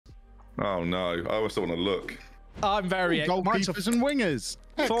Oh no, I always want to look. I'm very goalkeepers and wingers.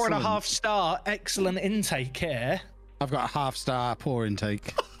 Excellent. 4.5 star, excellent intake here. I've got a half-star poor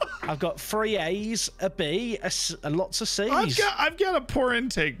intake. I've got 3 A's, a B, lots of C's. I've got a poor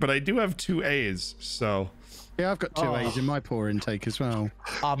intake, but I do have 2 A's, so. Yeah, I've got 2 A's in my poor intake as well.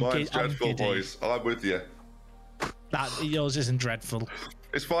 Mine's dreadful, boys. I'm with you. Yours isn't dreadful.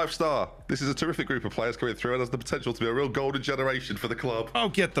 It's 5-star. This is a terrific group of players coming through and has the potential to be a real golden generation for the club. Oh,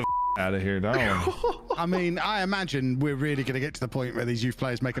 get the out of here, no. I mean, I imagine we're really going to get to the point where these youth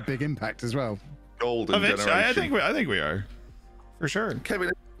players make a big impact as well. Golden generation. I think we are. For sure. Kevin,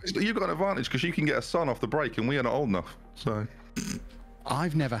 you've got an advantage because you can get a son off the break and we are not old enough. So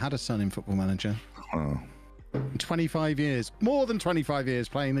I've never had a son in Football Manager. Oh. 25 years, more than 25 years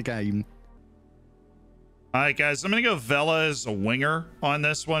playing the game. All right, guys, I'm going to go Vela as a winger on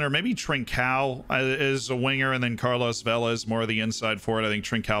this one, or maybe Trincao is a winger, and then Carlos Vela is more of the inside forward. I think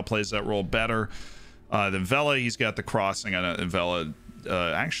Trincao plays that role better than Vela. He's got the crossing on it, and Vela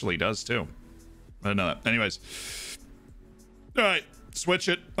actually does too. I didn't know that. Anyways. All right, switch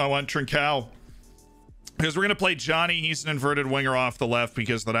it. I want Trincao. Because we're going to play Johnny. He's an inverted winger off the left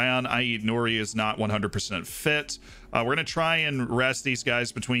because the Rayan Ait Nouri is not 100% fit. We're going to try and rest these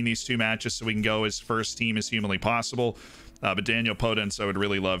guys between these 2 matches so we can go as first team as humanly possible. But Daniel Podence, I would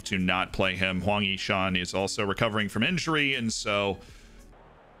really love to not play him. Hwang Yi-shan is also recovering from injury, and so...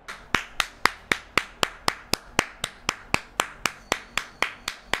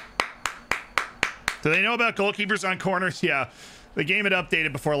 Do they know about goalkeepers on corners? Yeah. The game had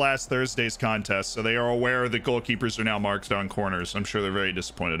updated before last Thursday's contest, so they are aware that goalkeepers are now marked on corners. I'm sure they're very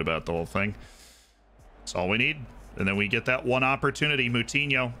disappointed about the whole thing. That's all we need. And then we get that one opportunity.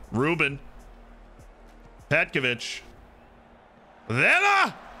 Moutinho, Ruben, Petkovic,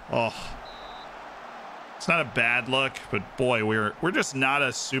 Vela! Oh. It's not a bad look, but boy, we're just not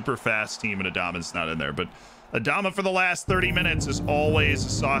a super fast team, and Adama's not in there. But Adama for the last 30 minutes is always a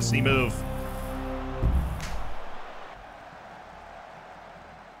saucy move.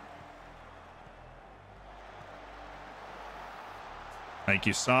 Thank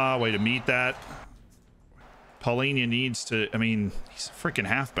you, Saw. Way to meet that. Paulinho needs to, I mean, he's a freaking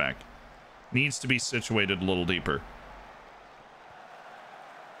halfback. Needs to be situated a little deeper.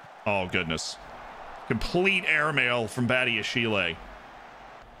 Oh, goodness. Complete airmail from Badiashile.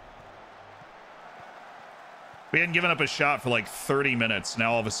 We hadn't given up a shot for like 30 minutes.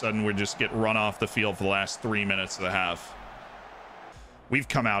 Now all of a sudden we just get run off the field for the last 3 minutes of the half. We've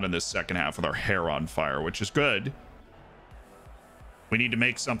come out in this second half with our hair on fire, which is good. We need to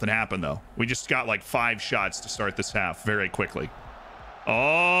make something happen, though. We just got like 5 shots to start this half very quickly.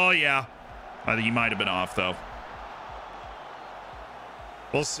 Oh, yeah. I think he might have been off, though.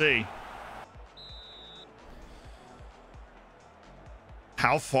 We'll see.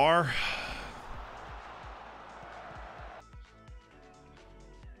 How far?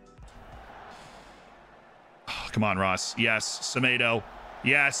 Oh, come on, Ross. Yes. Semedo.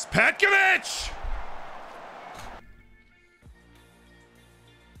 Yes. Petkovic!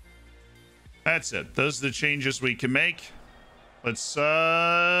 That's it. Those are the changes we can make. Let's,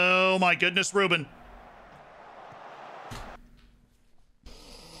 oh my goodness, Ruben.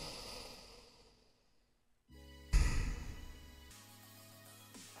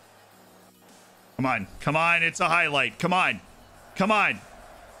 Come on. Come on. It's a highlight. Come on. Come on.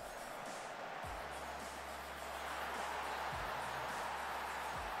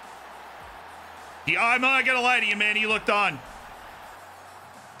 Yeah, I'm not going to lie to you, man. He looked on.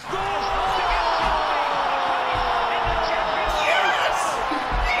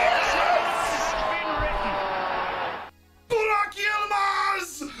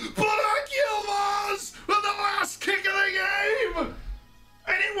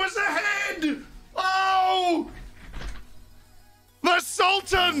 The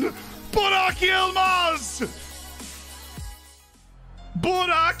Sultan! Burak Yilmaz!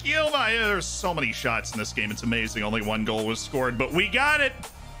 Burak Yilmaz! Yeah, there's so many shots in this game. It's amazing. Only 1 goal was scored, but we got it!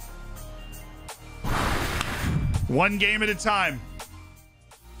 1 game at a time.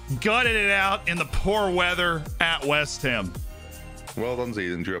 Gutted it out in the poor weather at West Ham. Well done,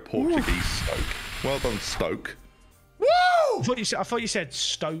 Zealand. You're a Portuguese Stoke. Well done, Stoke. Woo! I thought you said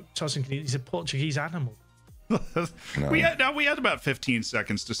Stoke. I was thinking he's a Portuguese animal. No. We had about 15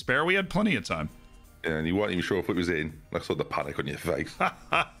 seconds to spare. We had plenty of time. Yeah, and you weren't even sure if it was in. I saw the panic on your face.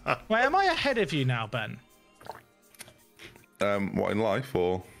 Wait, am I ahead of you now, Ben? What, in life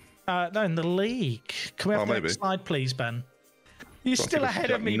or? No, in the league. Can we have the next slide, please, Ben? You're still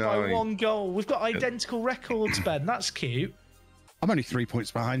ahead of me by 1 goal. We've got identical records, Ben. That's cute. I'm only 3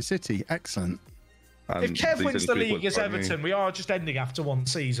 points behind City. Excellent. And if Kev these wins the only people league as like me. Everton, we are just ending after one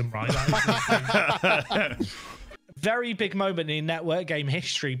season, right? Very big moment in network game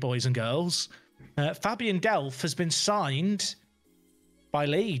history, boys and girls. Fabian Delph has been signed by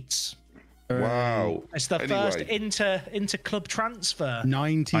Leeds. Wow. It's the first inter-club transfer.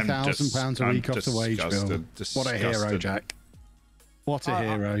 £90,000 a week off the wage bill. What a hero, Jack. What a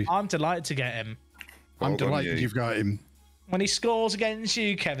hero. I'm delighted to get him. I'm delighted you've got him. When he scores against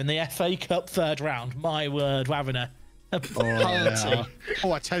you, Kevin, the FA Cup third round, my word, we're having a party.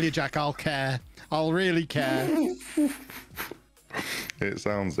 Oh, I tell you, Jack, I'll care. I'll really care. It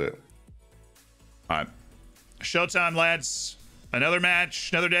sounds it. All right. Showtime, lads. Another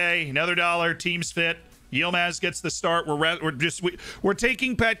match, another day, another dollar. Team's fit. Yilmaz gets the start. We're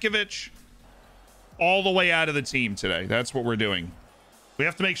taking Petkovic all the way out of the team today. That's what we're doing. We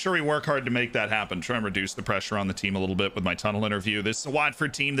have to make sure we work hard to make that happen. Try and reduce the pressure on the team a little bit with my tunnel interview. This is a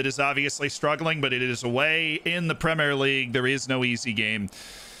Watford team that is obviously struggling, but it is away in the Premier League. There is no easy game.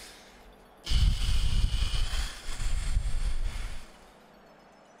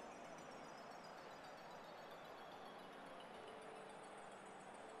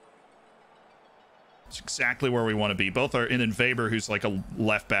 It's exactly where we want to be. Both are in Weber, who's like a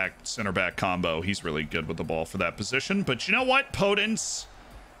left back, center back combo. He's really good with the ball for that position. But you know what, Potence?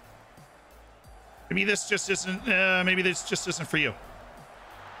 Maybe this just isn't. Maybe this just isn't for you.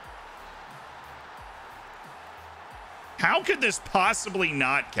 How could this possibly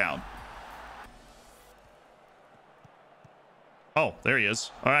not count? Oh, there he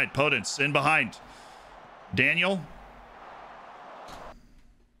is. All right, Potence in behind. Daniel.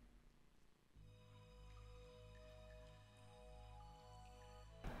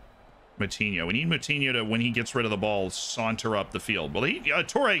 Moutinho. We need Moutinho to, when he gets rid of the ball, saunter up the field. Well,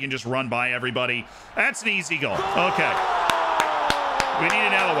 Torre can just run by everybody. That's an easy goal. Okay. We need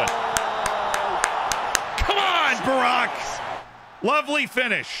another one. Come on, Barak! Lovely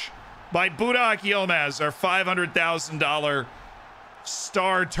finish by Burak Yilmaz, our $500,000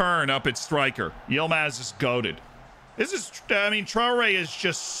 star turn up at striker. Yilmaz is goated. This is, I mean, Traore is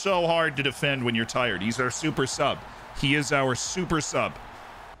just so hard to defend when you're tired. He's our super sub. He is our super sub.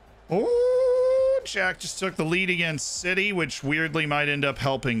 Oh, Jack just took the lead against City, which weirdly might end up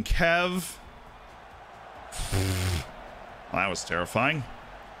helping Kev. Well, that was terrifying.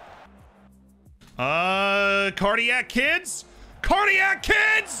 Cardiac Kids? Cardiac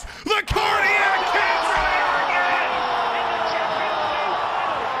Kids! The Cardiac Kids are there again!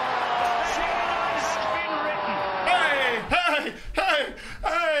 Hey, hey, hey,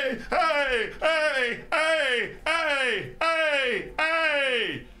 hey, hey, hey, hey, hey, hey,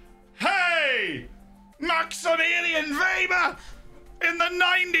 hey! Hey! Maximilian Weber in the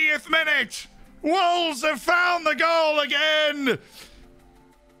 90th minute! Wolves have found the goal again!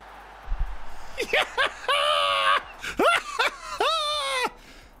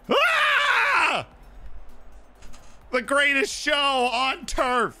 The greatest show on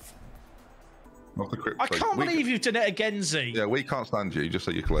turf! I can't believe you've done it again, Z. Yeah, we can't stand you, just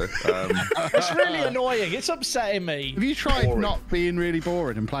so you're clear. It's really annoying. It's upsetting me. Have you tried not being really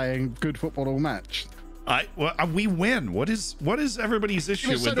boring and playing good football all match? We win. What is everybody's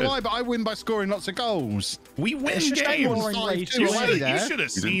issue with so this? do I, but I win by scoring lots of goals. We win games. You should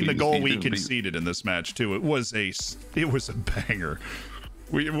have seen the goal we conceded in this match too. It was a banger.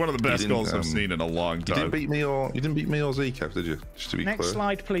 One of the best goals I've seen in a long time. You didn't beat me or Z, Kev, did you? Just to be clear. Next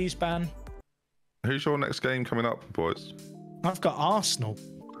slide, please, Ben. Who's your next game coming up, boys? I've got Arsenal.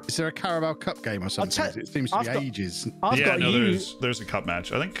 Is there a Carabao Cup game or something? It seems to be ages. There's a cup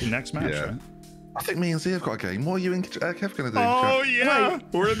match. I think next match. Yeah. Right? I think me and Z have got a game. What are you and Kev going to do? Oh, yeah.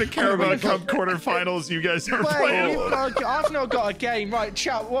 We're in the Carabao Cup quarterfinals. You guys are playing. I've not got a game. Right,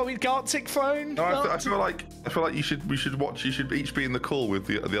 chat. What we got? Tick phone? No, I feel like we should watch. You should each be in the call with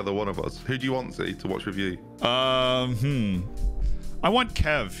the other one of us. Who do you want, Z, to watch with you? I want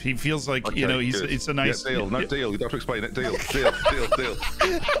Kev. He feels like, okay, it's a nice deal. No deal. You don't have to explain it. Deal.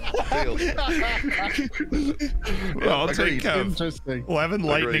 I'll take Kev. Interesting. We'll have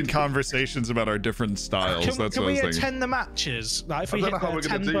enlightening conversations about our different styles. Can we attend the matches? Like if we hit the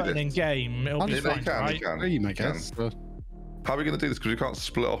 10 button in game, it'll be fine, right? How are we going to do this? Because we can't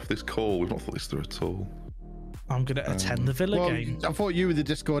split off this call. We've not thought this through at all. I'm going to attend the Villa game. I thought you were the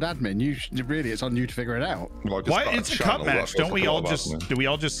Discord admin. It's on you to figure it out. Why? It's a cup match. Do we all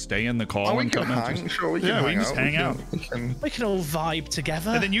just stay in the call? Oh, we can hang. Sure, we can just hang out. We can all vibe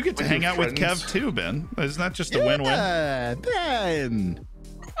together. And then you get to hang out with Kev too, Ben. Isn't that just a win-win? Yeah, Ben.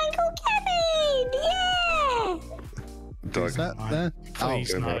 Uncle Kevin. Yeah. Doug. Is that there?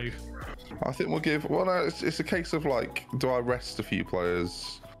 Please no. I think we'll give. Well, no, it's a case of like, do I rest a few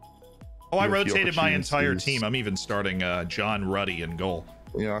players? Oh, I With the rotated my entire opportunities. team. I'm even starting John Ruddy in goal.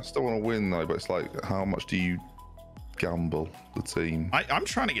 Yeah, I still want to win though, but it's like, how much do you gamble the team? I'm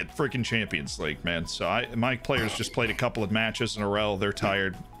trying to get freaking Champions League, man. So my players just played a couple of matches in a row. They're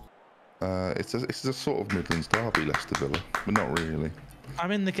tired. It's a sort of Midlands derby, Leicester Villa, but not really.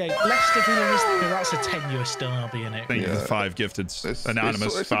 I'm in the game. Leicester Villa is that's a tenuous derby, in it? Thank you for the 5 gifted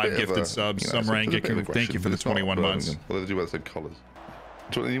anonymous it's a 5 bit of gifted a, subs. you know, Some it's a bit ranking. of Thank you for the aggression, but 21 it's not months. Birmingham. Well, they do wear the same colours.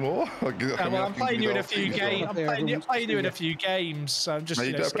 Do you want any more? Well, I'm playing you in a few games. I'm playing you in a few games. So I'm just No,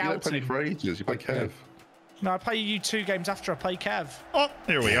 you don't scouting. play for ages. You play Kev. No, I play you 2 games after I play Kev. Oh,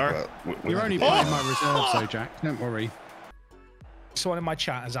 here we are. You're only playing my reserves, though, Jack. Don't worry. Someone in my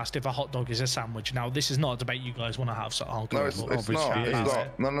chat has asked if a hot dog is a sandwich. Now, this is not a debate you guys want to have, so I'll go. No, it's not. It's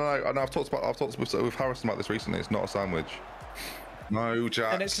not. No. I've talked with Harrison about this recently. It's not a sandwich. No,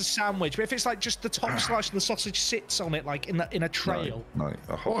 Jack. And it's a sandwich. But if it's like just the top slice and the sausage sits on it, like in a trail. No.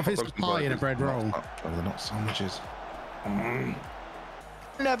 What if it's pie in a bread roll? No, they're not sandwiches.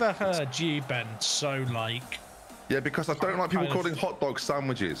 Never heard you, Ben. So like. Yeah, because I don't like people calling hot dogs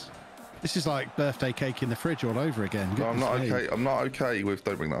sandwiches. This is like birthday cake in the fridge all over again. No, I'm not okay. I'm not okay with.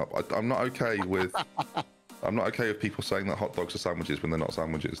 Don't bring that up. I'm not okay with. I'm not okay with people saying that hot dogs are sandwiches when they're not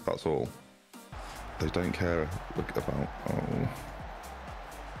sandwiches. That's all. They don't care about. Oh.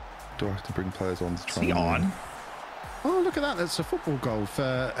 Do I have to bring players on to try? Is he on? Oh, look at that. That's a football goal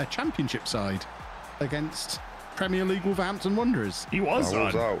for a championship side against Premier League Wolverhampton Wanderers. He was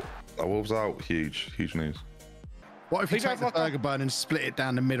Wolves on. out. Wolves out. Huge news. What if you take the burger bun and split it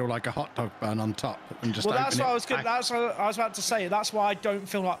down the middle like a hot dog bun on top and just Well, open that's it what I was. back? That's what I was about to say. That's why I don't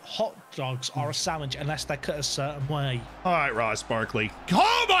feel like hot dogs are a sandwich unless they're cut a certain way. All right, Ross Barkley.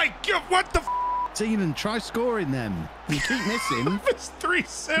 Oh my God! What the? Zealand, try scoring them. You keep missing. It's 3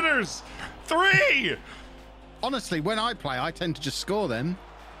 sitters. 3. Honestly, when I play, I tend to just score them.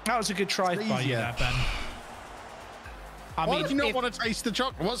 That was a good try by you easier. there, Ben. Why do you not want to taste the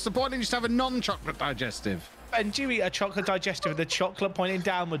chocolate? What's the point in just have a non-chocolate digestive? Ben, do you eat a chocolate digestive with the chocolate pointing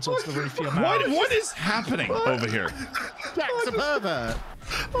downwards onto the roof of your mouth? What is happening over here? Jack's a pervert.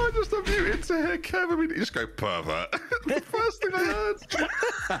 I just unmuted to hear Kevin immediately just go pervert. The first thing I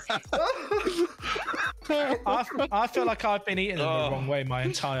heard. I feel like I've been eating it the wrong way my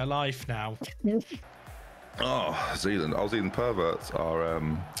entire life now. Oh, Zealand. I was eating perverts are.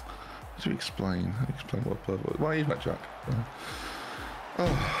 What do you explain? Explain what pervert. Why are you that, Jack?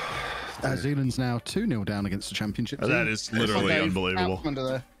 Zealand's now 2-0 down against the championship team. That is literally unbelievable.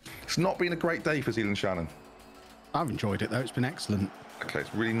 It's not been a great day for Zealand Shannon. I've enjoyed it though. It's been excellent. Okay,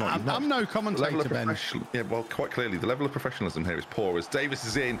 it's really not. I'm no commentator, Ben. Yeah, well, quite clearly, the level of professionalism here is poor. As Davis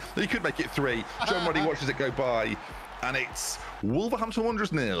is in, he could make it 3. John Ruddy watches it go by, and it's Wolverhampton Wanderers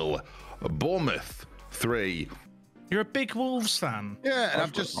 0, Bournemouth 3. You're a big Wolves fan. Yeah, and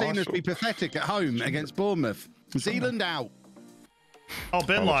I've just seen us be pathetic at home against Bournemouth. Zealand out. Oh,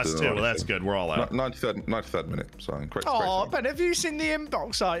 Ben lost too. Well, that's good. We're all out. 93rd minute. So great. Oh, Ben, have you seen the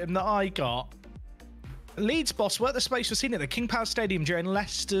inbox item that I got? Leeds boss worked the space was seen at the King Power Stadium during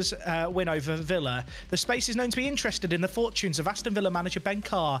Leicester's win over Villa. The space is known to be interested in the fortunes of Aston Villa manager Ben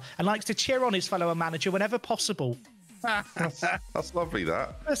Carr and likes to cheer on his fellow manager whenever possible. That's lovely,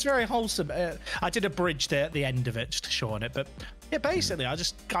 that. That's very wholesome. I did a bridge there at the end of it just to show on it, but yeah, basically, I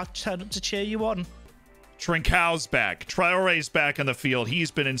turned up to cheer you on. Trincão's back. Traore's back in the field.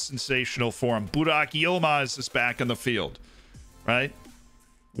 He's been in sensational form. Burak Yilmaz is back in the field. Right?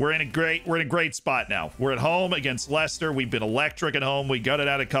 We're in a great spot now. We're at home against Leicester. We've been electric at home. We gutted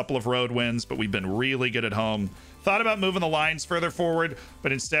out a couple of road wins, but we've been really good at home. Thought about moving the lines further forward,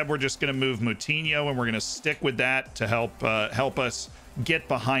 but instead we're just going to move Moutinho, and we're going to stick with that to help us get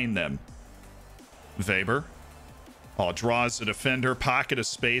behind them. Weber. Oh, draws the defender. Pocket of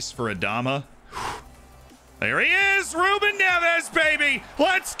space for Adama. There he is, Ruben Neves, baby.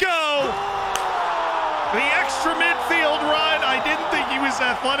 Let's go. The extra midfield run. I didn't think he was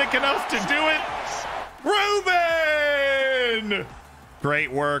athletic enough to do it. Ruben!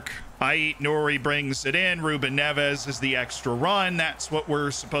 Great work. Ait Nouri brings it in. Ruben Neves is the extra run. That's what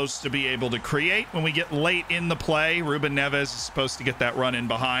we're supposed to be able to create when we get late in the play. Ruben Neves is supposed to get that run in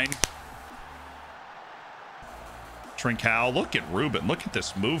behind. Trincão, look at Ruben. Look at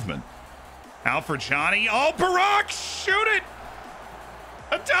this movement. Alfred Johnny. Oh, Barak, shoot it.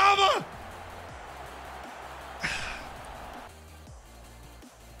 Adama.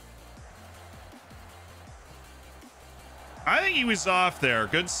 I think he was off there.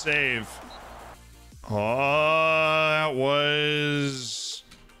 Good save. Oh, that was...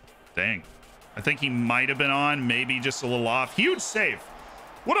 Dang. I think he might have been on. Maybe just a little off. Huge save.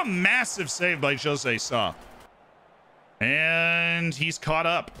 What a massive save by Jose Sa. And he's caught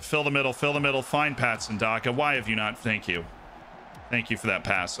up. Fill the middle, fine Patson Daka. Why have you not? Thank you. Thank you for that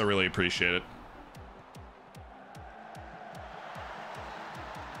pass. I really appreciate it.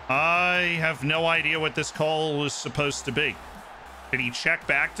 I have no idea what this call was supposed to be. Did he check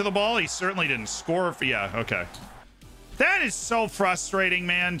back to the ball? He certainly didn't score. Yeah, okay. That is so frustrating,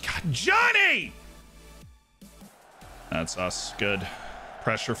 man. God, Johnny! That's us. Good.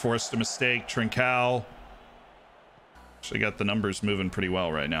 Pressure forced a mistake. Trincao. Actually got the numbers moving pretty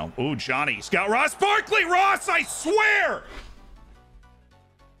well right now. Ooh, Johnny's got Ross Barkley. Ross, I swear!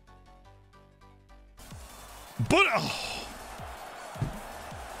 But, oh.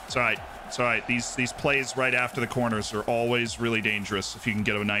 It's all right. It's all right. These plays right after the corners are always really dangerous if you can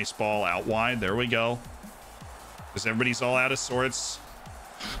get a nice ball out wide. There we go. Because everybody's all out of sorts.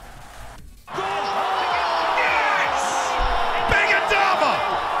 Yes! Begadama!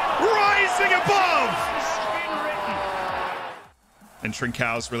 Rising above! And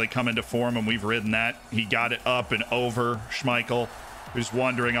Trincao's really come into form, and we've ridden that. He got it up and over Schmeichel, who's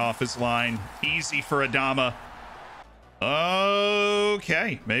wandering off his line. Easy for Adama.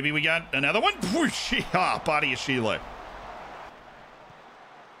 Okay, maybe we got another one. Body of Sheila.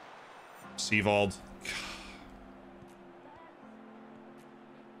 Seavold.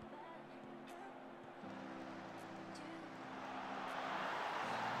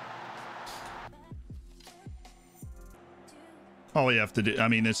 All we have to do, I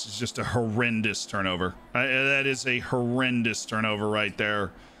mean, this is just a horrendous turnover. That is a horrendous turnover right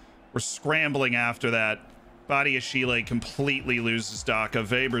there. We're scrambling after that. Body of Sheila completely loses Daka.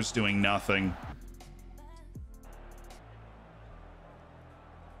 Weber's doing nothing.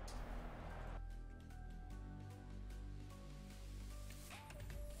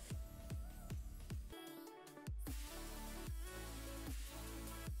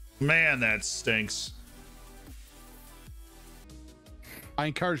 Man, that stinks. I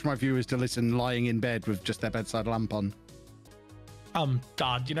encourage my viewers to listen lying in bed with just their bedside lamp on.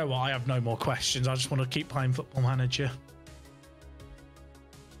 Dad, you know what? I have no more questions. I just want to keep playing Football Manager.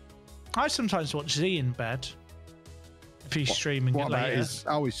 I sometimes watch Z in bed. If he's streaming What it about later. his...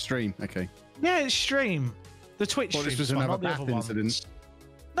 Oh, his stream. Okay. Yeah, it's stream. The Twitch Well, stream. this was another bath incident.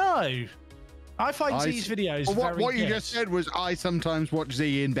 No. I find Z's videos Well, very what you good. just said was, I sometimes watch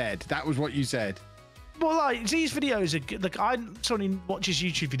Z in bed. That was what you said. Well, like, Z's videos are good. Like, I'm someone who watches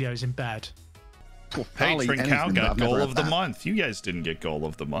YouTube videos in bed. Well, Hey, I'll eat Trincao anything, but got I've never goal had of the that. month. You guys didn't get goal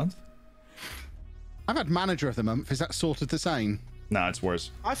of the month. I've had manager of the month. Is that sort of the same? Nah, it's worse.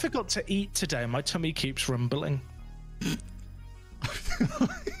 I forgot to eat today. My tummy keeps rumbling.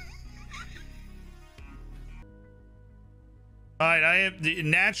 All right,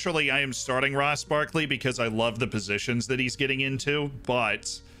 I am starting Ross Barkley because I love the positions that he's getting into,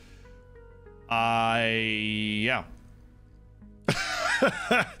 but yeah.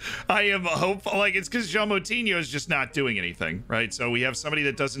 I am hopeful, like, it's because Jean Moutinho is just not doing anything, right? So we have somebody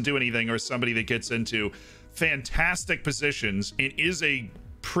that doesn't do anything or somebody that gets into fantastic positions and is a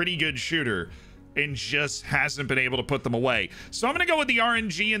pretty good shooter and just hasn't been able to put them away. So I'm going to go with the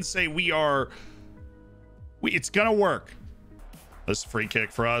RNG and say it's going to work. This free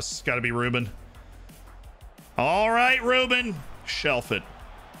kick for us. Got to be Ruben. All right, Ruben. Shelf it.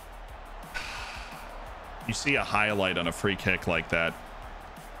 You see a highlight on a free kick like that,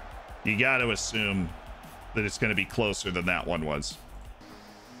 you got to assume that it's going to be closer than that one was.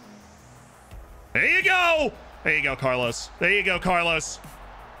 There you go. There you go, Carlos. There you go, Carlos.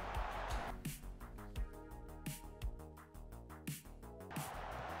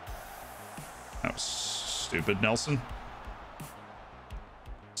 That was stupid, Nelson.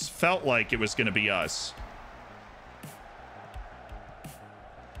 It felt like it was going to be us.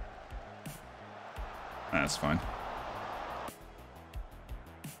 That's fine.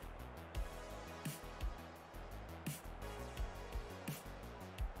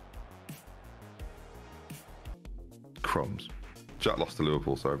 Crumbs. Jack lost to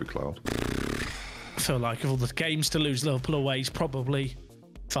Liverpool, so every cloud. I feel like of all the games to lose Liverpool away is probably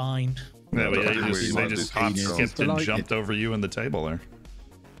fine. Yeah, but I they think just, we they just just hopped, easy. skipped, and Like jumped it. over you in the table there.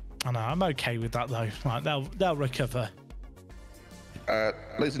 I know, I'm okay with that though. Like, they'll recover.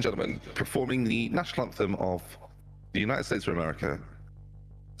 Ladies and gentlemen, performing the national anthem of the United States of America,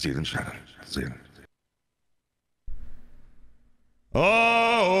 Zealand Shannon. Zealand.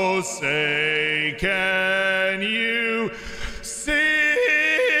 Oh, say, can you see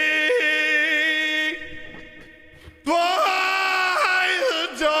by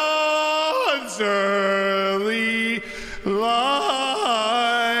the dawn's early light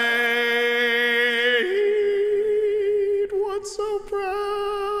what so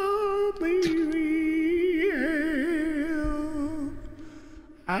proudly we hailed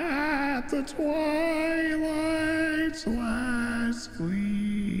the twilight's last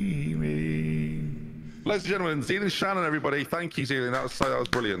gleaming. Ladies and gentlemen, Zealand Shannon, everybody. Thank you, Zealand. That was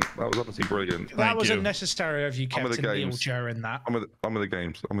brilliant. That was honestly brilliant. That was you. unnecessary of you, Captain Neil during that. I'm with the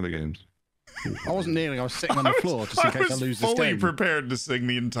games. I'm with the games. I wasn't kneeling. I was sitting on the floor just in case I lose this fully game. prepared to sing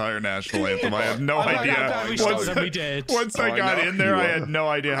the entire national anthem. I had no idea. Once I got in there, I had no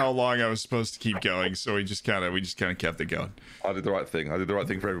idea how long I was supposed to keep going. So we just kind of kept it going. I did the right thing. I did the right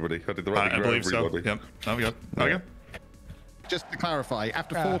thing for everybody. I did the right thing for everybody. Yep. Okay. Okay. Just to clarify,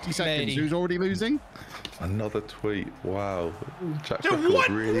 after 40 seconds, who's already losing? Another tweet. Wow. Jack's Dude, record what?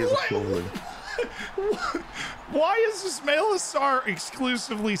 really is appalling. Why does this Malasar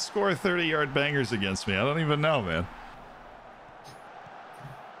exclusively score 30-yard bangers against me? I don't even know, man.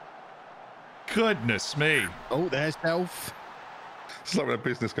 Goodness me. Oh, there's Delph. It's like when a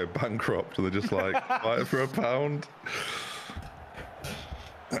business go bankrupt and they're just like, buy it for £1.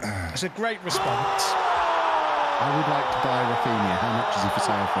 It's a great response. I would like to buy Rafinha. How much is he for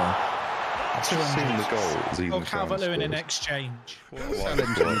sale for? I've just seen the goal. Or Calvert-Lewin in exchange. Sell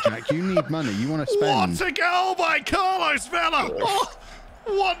him to me, Jack. You need money. You want to spend. What a goal by Carlos Vela! Oh,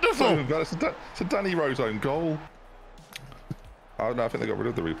 wonderful! It's a Danny Rose own goal. Oh no, I think they got rid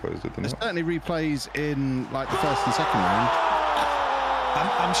of the replays, did they There's not? certainly replays in like the first and second round.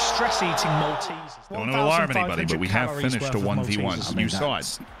 I'm stress eating Maltesers. Don't want to alarm anybody, but we have finished a 1v1. You saw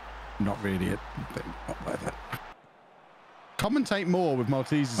it. Not really a thing. Not like that. Commentate more with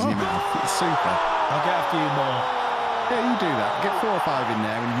Maltesers in your mouth. It's super. I'll get a few more. Yeah, you do that. Get 4 or 5 in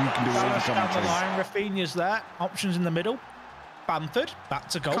there and you can do all the Down the commentaries. line, Rafinha's there. Options in the middle. Bamford, back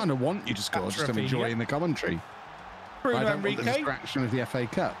to goal. I kind of want you to score That's just to Rafinha. enjoy in the commentary. Bruno I don't want the Enrique. distraction of the FA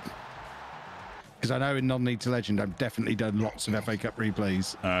Cup. Because I know in Non-League to Legend, I've definitely done lots of FA Cup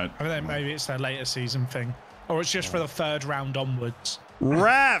replays. I mean, maybe it's their later season thing. Or it's just for the third round onwards.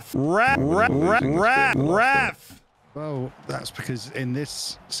 Ref! Well, that's because in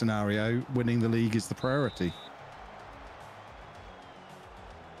this scenario, winning the league is the priority.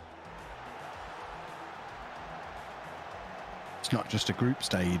 It's not just a group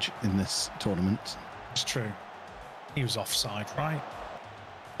stage in this tournament. It's true. He was offside, right?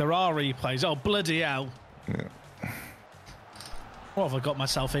 There are replays. Oh, bloody hell. Yeah. What have I got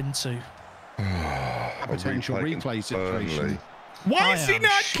myself into? A potential replay situation. Why is he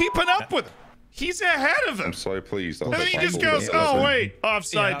not keeping up with him? He's ahead of him. I'm so pleased. And then he just goes, oh, wait,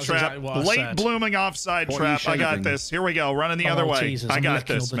 offside that's trap. exactly what I Late said. blooming offside What are you trap. I got shaving? this. Here we go. Running the other way. Maltesers, I I'm got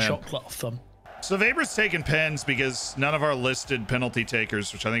licking this, all the man. chocolate off them. So Weber's taking pens because none of our listed penalty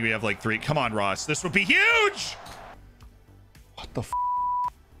takers, which I think we have like 3. Come on, Ross. This would be huge. What the f?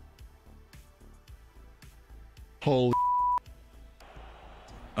 Holy.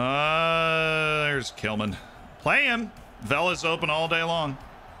 There's Kilman. Play him. Vela's open all day long.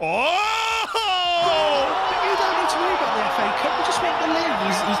 Oh! You don't need to worry about the FA Cup. We just make the league.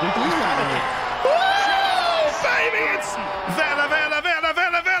 He's blue at it. Oh, baby! It's Vela.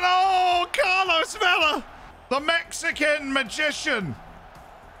 Oh, Carlos Vela, the Mexican magician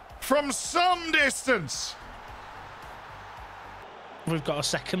from some distance. We've got a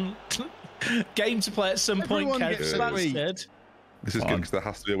second game to play at some Everyone point, Kev. gets So a that's week. good. This is good because there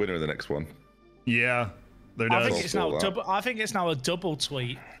has to be a winner in the next one. Yeah, there I does. think it's now double. I think it's now a double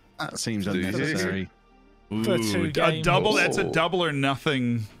tweet. That seems you? unnecessary. for 2 a games. double. That's a Oh. double or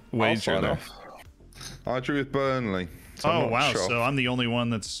nothing wager I'll sign there. off. I drew with Burnley. So I'm Oh not wow! sure. So I'm the only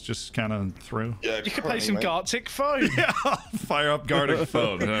one that's just kind of through. Yeah, You could play some Gartic phone. Yeah, I'll fire up Gartic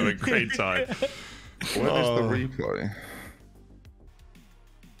phone and have a great time. Where is the replay?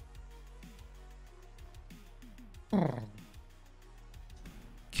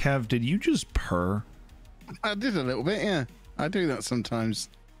 Kev, did you just purr? I did a little bit, yeah. I do that sometimes.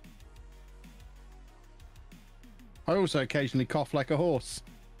 I also occasionally cough like a horse.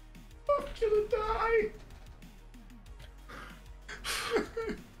 I'm gonna die.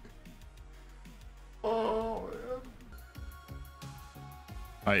 Oh, man.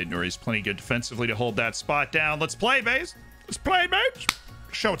 All right, Nuri's plenty good defensively to hold that spot down. Let's play, Baze. Let's play, babes.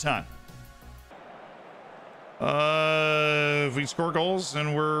 Showtime. If we score goals,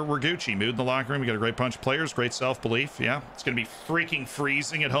 then we're Gucci. Mood in the locker room. We got a great bunch of players, great self-belief. Yeah, it's gonna be freaking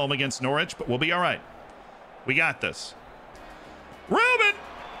freezing at home against Norwich, but we'll be all right. We got this. Ruben!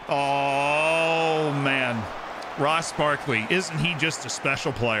 Oh, man. Ross Barkley, isn't he just a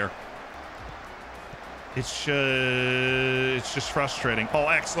special player? It's just frustrating. Oh,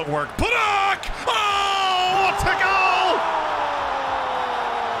 excellent work. Pudok! Oh, what a goal!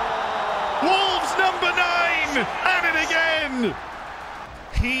 Wolves number 9 at it again.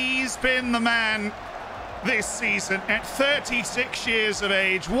 He's been the man. this season at 36 years of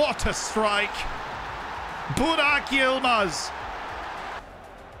age. What a strike. Burak Yilmaz.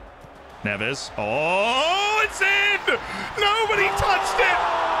 Neves. Oh, it's in! Nobody touched it!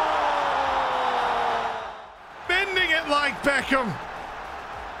 Bending it like Beckham.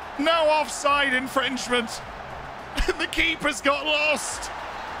 No offside infringement. The keeper's got lost.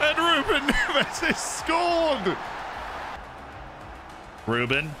 And Ruben Neves has scored.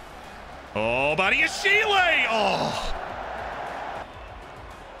 Ruben. Oh, Badiashile! Oh.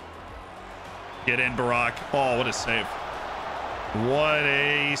 Get in, Barak. Oh, what a save. What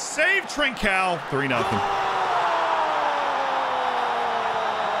a save, Trincao. 3-0.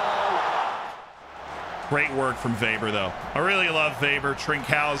 Great work from Weber, though. I really love Weber.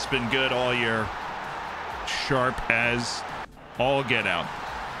 Trincao's been good all year. Sharp as all get out.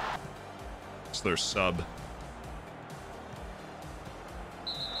 It's their sub.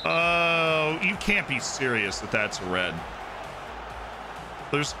 Oh, you can't be serious that that's a red.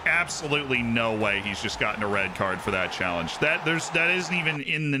 There's absolutely no way he's just gotten a red card for that challenge. That isn't even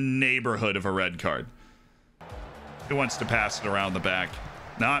in the neighborhood of a red card. Who wants to pass it around the back?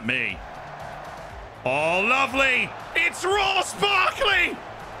 Not me. Oh, lovely! It's Ross Barkley!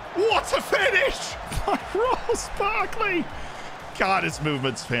 What a finish by Ross Barkley! God, his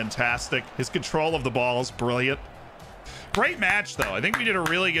movement's fantastic. His control of the ball is brilliant. Great match, though. I think we did a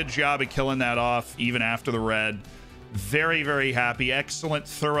really good job of killing that off, even after the red. Very, very happy. Excellent,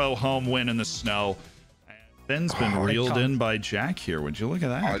 thorough home win in the snow. Ben's been reeled in by Jack here. Would you look at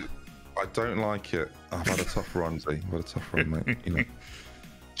that? I don't like it. I've had a tough run, Z. I've had a tough run, mate. You know,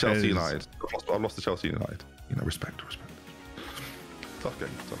 Chelsea United. I've lost to Chelsea United. You know, respect. Tough game.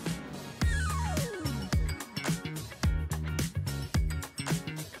 Tough.